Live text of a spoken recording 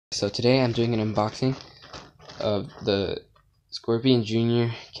So today I'm doing an unboxing of the Scorpion Jr.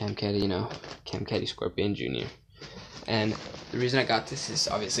 Cam Caddie, Cam Caddie Scorpion Jr. And the reason I got this is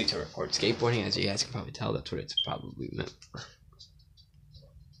obviously to record skateboarding, as you guys can probably tell. That's what it's probably meant for.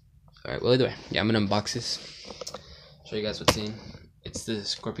 Alright, well, either way, yeah, I'm gonna unbox this, show you guys what's in. It's the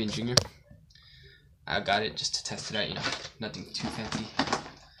Scorpion Jr. I got it just to test it out, nothing too fancy.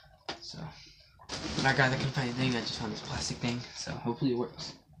 So, I'm not a guy that can find anything. I just found this plastic thing, so hopefully it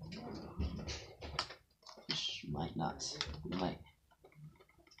works. Might not. It might.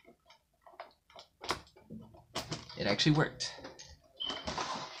 It actually worked.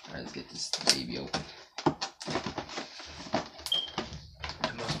 Alright, let's get this baby open.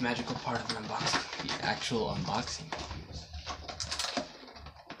 The most magical part of an unboxing. The actual unboxing.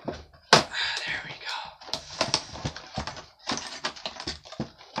 There we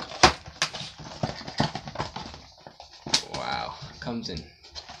go. Wow. Comes in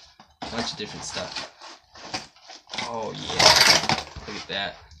a bunch of different stuff. Oh yeah, look at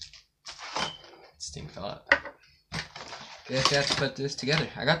that. This thing fell out. Guess I have to put this together.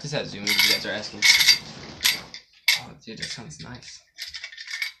 I got this at Zoom, if you guys are asking. Oh dude, that sounds nice.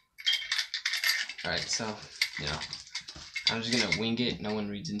 Alright, so, I'm just gonna wing it. No one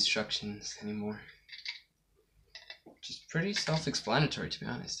reads instructions anymore. Which is pretty self-explanatory, to be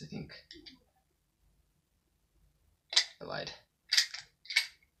honest, I think. I lied.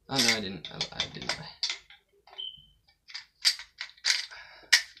 Oh no, I didn't. I didn't lie.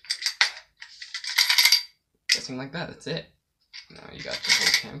 Guessing like that, that's it. Now you got the whole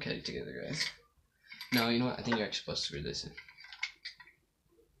Cam Caddie together, guys. No, you know what? I think you're actually supposed to screw this in.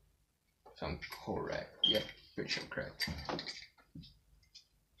 If I'm correct. Yep, pretty sure I'm correct.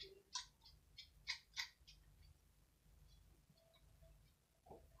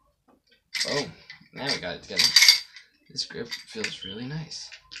 Oh, now we got it together. This grip feels really nice.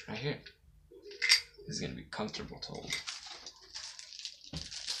 Right here. This is going to be comfortable to hold.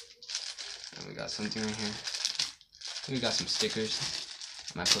 And we got something right here. We got some stickers.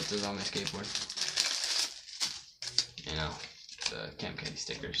 I might put those on my skateboard. The Cam Caddie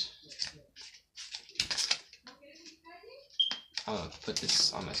stickers. I'm gonna put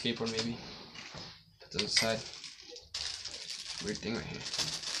this on my skateboard maybe. Put those aside. Weird thing right here.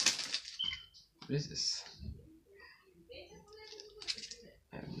 What is this?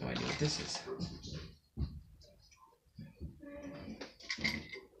 I have no idea what this is.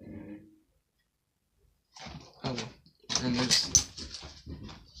 Oh, and there's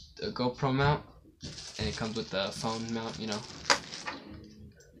the GoPro mount, and it comes with the phone mount,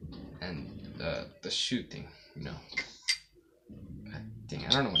 and the shoot thing, God dang, I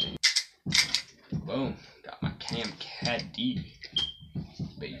don't know what it is. Boom, got my Cam Caddie,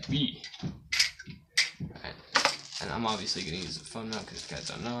 baby. Alright, and I'm obviously gonna use the phone mount because if you guys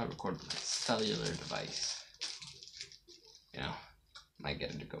don't know, I record with my cellular device. Might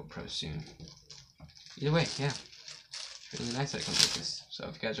get into GoPro soon. Either way, yeah. It's really nice that it comes with this. So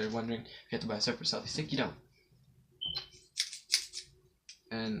if you guys are wondering if you have to buy a separate selfie stick, you don't.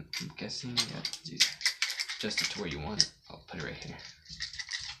 And I'm guessing you have to adjust it to where you want it. I'll put it right here.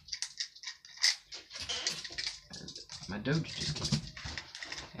 And my Doge just came.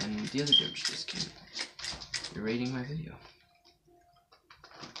 And the other Doge just came. You're rating my video.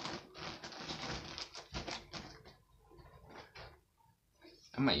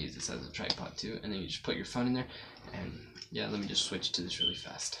 I might use this as a tripod too, and then you just put your phone in there, and yeah, let me just switch to this really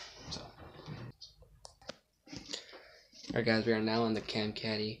fast. So, alright guys, we are now on the Cam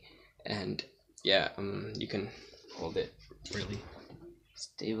Caddie, and yeah, you can hold it really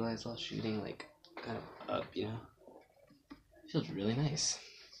stabilized while shooting, like kind of up, It feels really nice.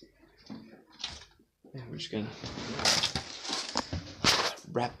 Yeah, we're just gonna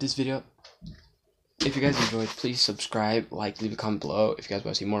wrap this video up. If you guys enjoyed, please subscribe, like, leave a comment below. If you guys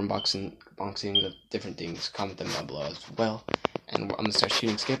want to see more unboxing of different things, comment them down below as well. And I'm going to start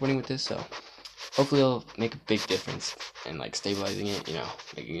shooting skateboarding with this, so hopefully it'll make a big difference in stabilizing it,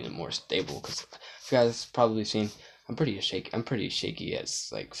 making it more stable. Because you guys probably seen, I'm pretty shaky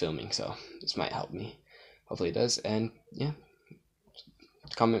as filming, so this might help me. Hopefully it does. And yeah,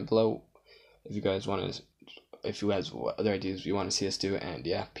 comment below if you guys have other ideas you want to see us do. And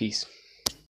yeah, peace.